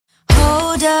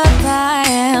hold up, I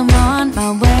am on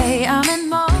my way. I'm in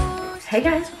mode. Hey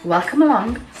guys, welcome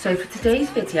along. So for today's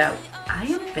video, I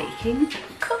am baking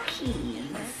cookies.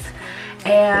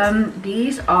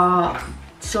 These are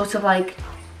sort of like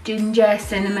ginger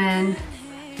cinnamon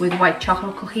with white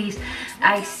chocolate cookies.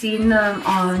 I seen them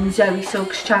on Zoe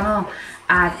Sugg's channel.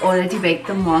 I've already baked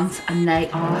them once and they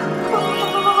are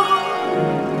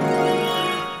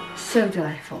so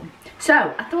delightful.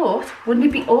 So I thought, wouldn't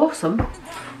it be awesome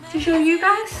to show you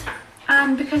guys?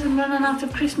 And because I'm running out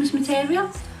of Christmas material,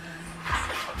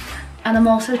 and I'm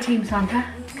also Team Santa,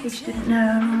 in case you didn't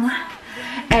know.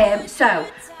 So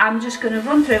I'm just going to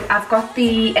run through. I've got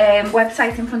the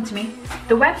website in front of me.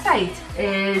 The website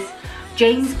is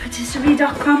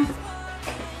janespatisserie.com.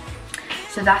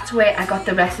 So that's where I got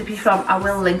the recipe from. I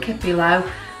will link it below.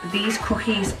 These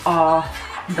cookies are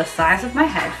the size of my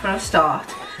head for a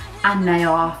start, and they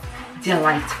are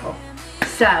delightful.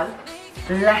 So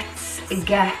let's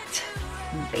get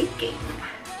baking.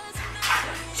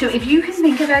 So if you can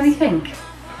think of anything,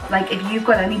 like if you've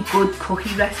got any good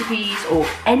cookie recipes or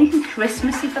anything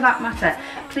Christmassy for that matter,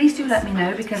 please do let me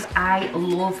know, because I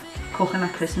love cooking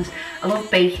at Christmas. I love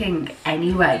baking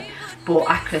anyway, but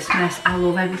at Christmas I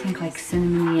love everything like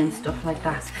cinnamony and stuff like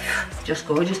that. It's just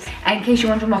gorgeous. And in case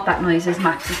you're wondering what that noise is,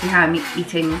 Max is behind me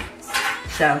eating,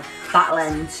 so that'll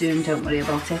end soon, don't worry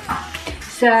about it.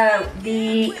 So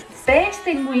the first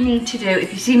thing we need to do,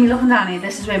 if you see me looking down here,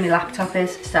 this is where my laptop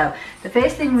is. So the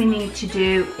first thing we need to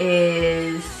do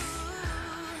is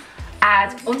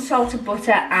add unsalted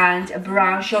butter and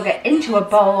brown sugar into a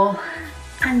bowl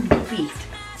and beat.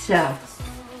 So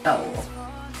bowl.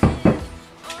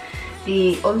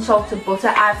 The unsalted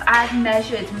butter, I've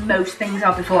measured most things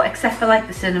out before, except for like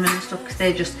the cinnamon and stuff, because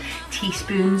they're just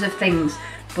teaspoons of things.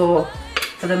 But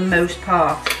for the most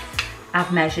part,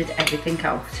 I've measured everything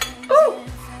out. Ooh!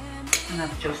 And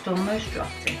I've just almost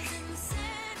dropped it.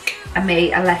 I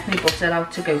left my butter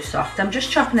out to go soft. I'm just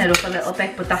chopping it up a little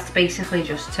bit, but that's basically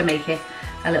just to make it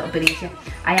a little bit easier.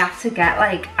 I had to get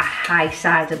like a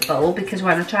high-sided bowl, because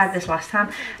when I tried this last time,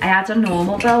 I had a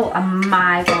normal bowl, and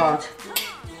my God,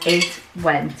 it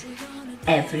went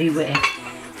everywhere.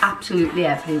 Absolutely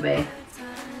everywhere.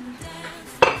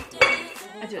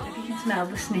 I don't know if you can smell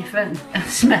the sniffing. I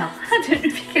don't know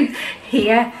if you can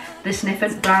hear the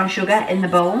sniffing brown sugar in the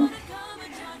bowl,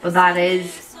 but that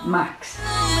is max.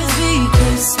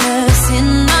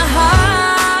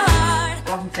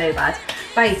 Wasn't so bad.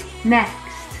 Right, next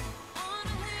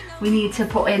we need to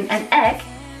put in an egg,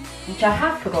 which I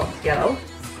have forgotten to get out,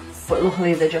 but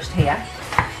luckily they're just here.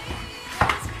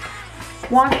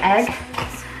 1 egg,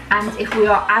 and if we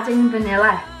are adding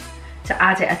vanilla, to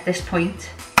add it at this point.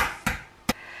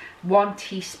 1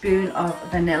 teaspoon of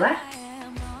vanilla.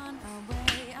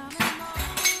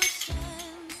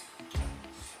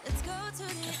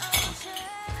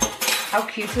 How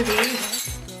cute are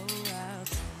these?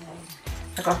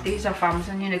 I got these off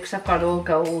Amazon, you know, because I've got all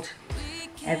gold.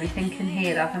 Everything in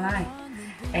here, haven't I?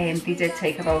 They did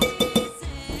take about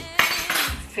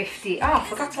 50, I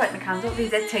forgot to light my candle. They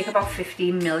did take about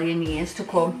 15 million years to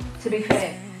come, to be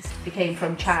fair. They came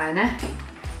from China,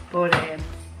 but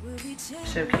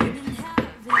so cute.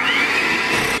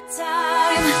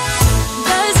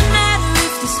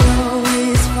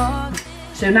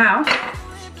 So now,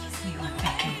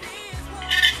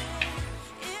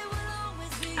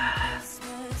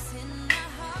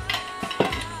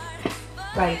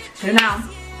 right, so now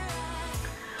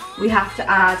we have to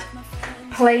add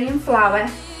plain flour,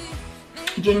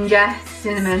 ginger,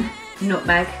 cinnamon,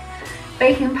 nutmeg,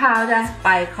 baking powder,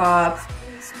 bicarb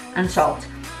and salt.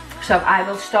 So I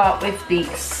will start with the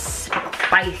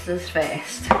spices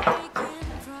first.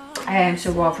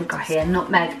 So what have we got here?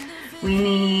 Nutmeg. We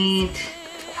need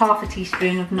half a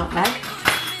teaspoon of nutmeg.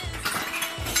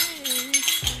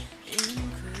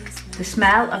 The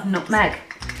smell of nutmeg,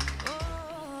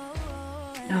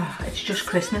 oh, it's just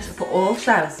Christmas, but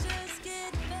also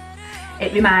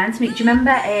it reminds me, do you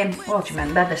remember, well, do you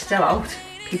remember, they're still out,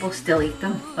 people still eat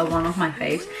them, they're one of my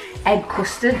faves, egg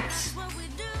custards.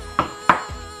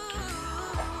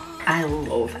 I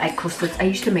love egg custards. I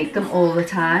used to make them all the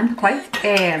time.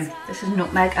 This is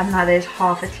nutmeg, and that is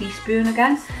half a teaspoon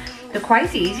again. They're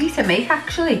quite easy to make,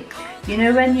 actually. You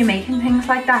know, when you're making things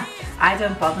like that, I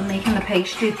don't bother making the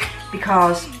pastry,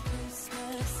 because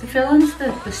the filling's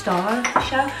the star of the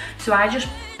show. So I just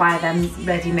buy them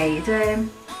ready-made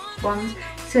ones.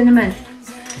 Cinnamon.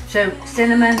 So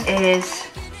cinnamon is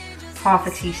half a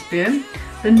teaspoon.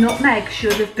 The nutmeg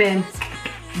should have been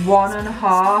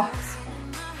 1.5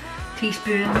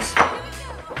 teaspoons.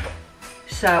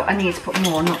 So I need to put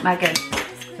more nutmeg in,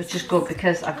 which is good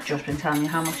because I've just been telling you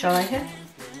how much I like it.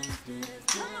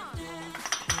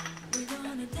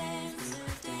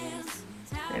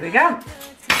 Here we go.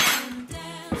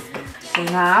 So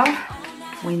now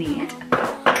we need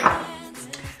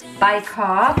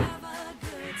bicarb,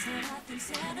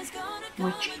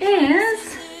 which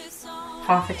is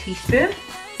half a teaspoon.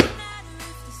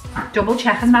 Double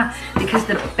checking that because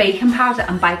the baking powder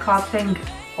and bicarb thing,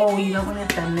 oh, you don't want to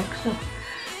get them mixed up.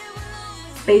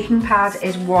 Baking powder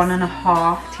is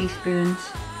 1.5 teaspoons,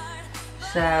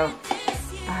 so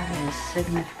that is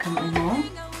significantly more.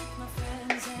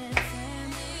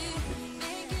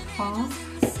 Half,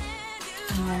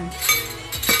 and then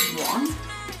 1.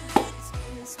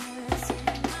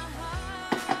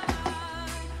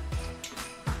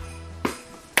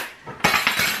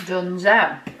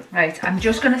 Donezo. Right, I'm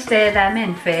just going to stir them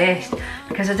in first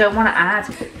because I don't want to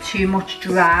add too much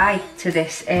dry to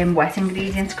this wet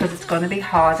ingredient because it's going to be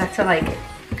harder to like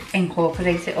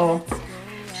incorporate it all.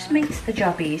 Just makes the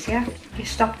job easier. You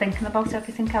stop thinking about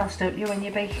everything else, don't you, when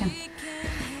you're baking?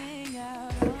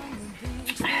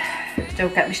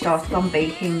 Don't get me started on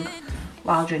baking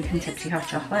while drinking tipsy hot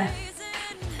chocolate.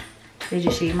 Did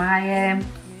you see my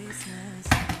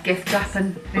gift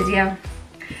wrapping video?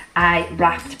 I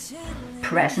wrapped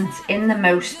presents in the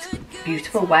most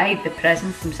beautiful way. The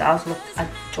presents themselves looked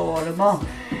adorable,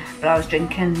 but I was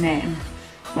drinking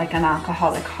like an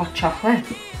alcoholic hot chocolate.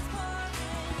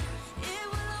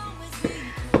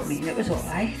 I mean, it was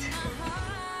alright.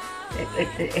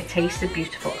 It tasted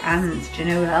beautiful, and do you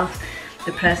know what else?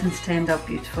 The presents turned out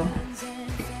beautiful.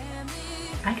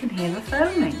 I can hear the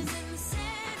phone ring.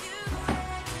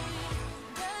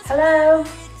 Hello?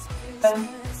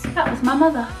 That was my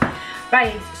mother.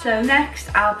 Right, so next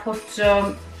I'll put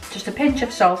just a pinch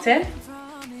of salt in.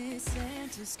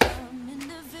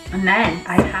 And then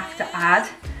I have to add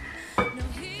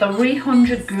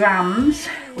 300 grams,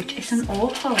 which is an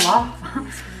awful lot,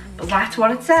 but that's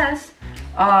what it says,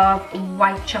 of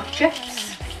white chocolate chips.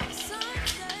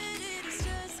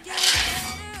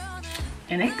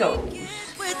 In it goes.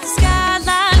 With the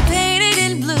skyline painted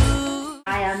in blue.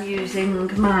 I am using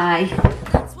my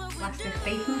plastic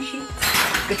baking sheet,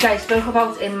 which I spoke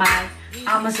about in my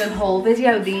Amazon haul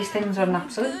video. These things are an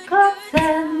absolute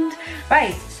godsend.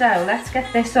 Right, so let's get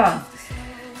this on.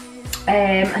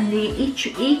 And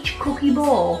each cookie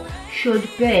ball should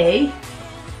be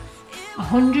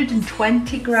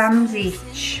 120 grams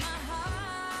each.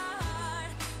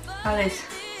 That is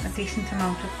a decent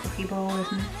amount of cookie ball,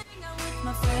 isn't it?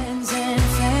 My friends and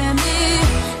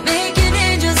family, making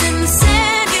angels in the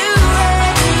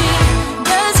sanctuary.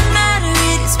 Doesn't matter,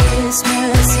 it's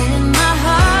Christmas in my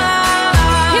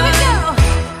heart. Here we go.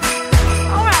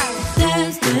 All right.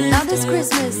 Now this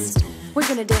Christmas, we're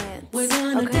gonna dance. We're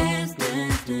gonna dance.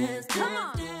 Come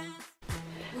on.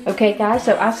 Okay, guys.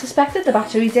 So as suspected, the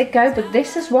battery did go, but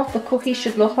this is what the cookies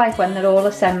should look like when they're all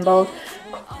assembled,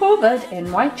 covered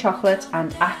in white chocolate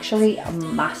and actually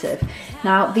massive.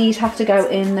 Now these have to go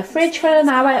in the fridge for an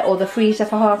hour or the freezer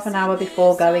for half an hour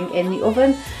before going in the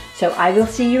oven. So I will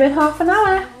see you in half an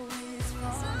hour.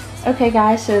 Okay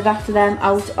guys, so that's them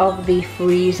out of the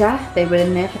freezer. They were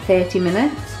in there for 30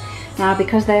 minutes. Now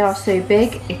because they are so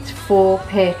big, it's 4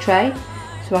 per tray.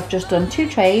 So I've just done 2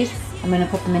 trays. I'm going to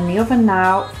put them in the oven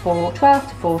now for 12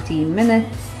 to 14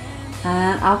 minutes.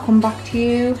 And I'll come back to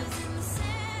you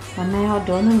when they are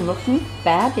done and looking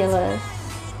fabulous.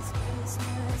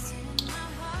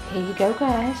 Here you go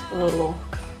guys,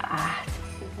 look at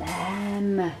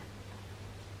them.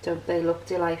 Don't they look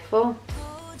delightful?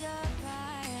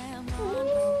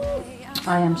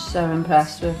 I am so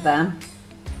impressed with them.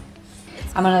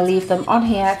 I'm going to leave them on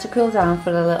here to cool down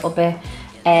for a little bit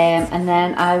and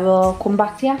then I will come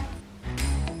back to you.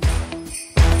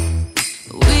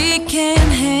 We can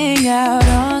hang out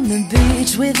on the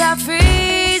beach without freezing.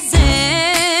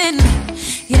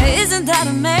 Yeah, isn't that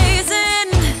amazing?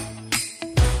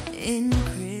 In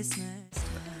Christmas.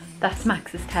 That's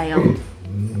Max's tail.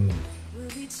 We'll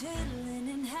be chilling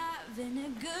and having a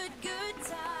good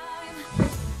time.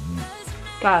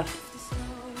 Guys.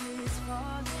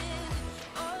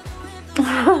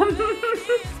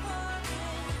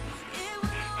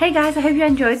 Hey guys, I hope you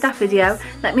enjoyed that video.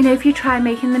 Let me know if you try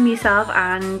making them yourself,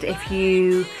 and if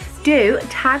you do,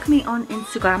 tag me on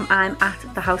Instagram. I'm at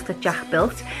the house that Jack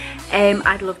built.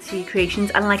 I'd love to see your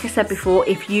creations, and like I said before,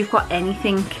 if you've got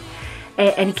anything,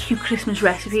 any cute Christmas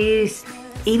recipes,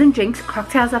 even drinks,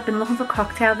 cocktails, I've been looking for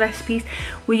cocktail recipes,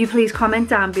 will you please comment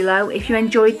down below. If you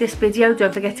enjoyed this video,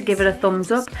 don't forget to give it a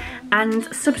thumbs up and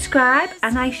subscribe,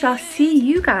 and I shall see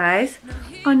you guys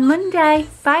on Monday.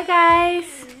 Bye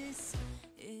guys.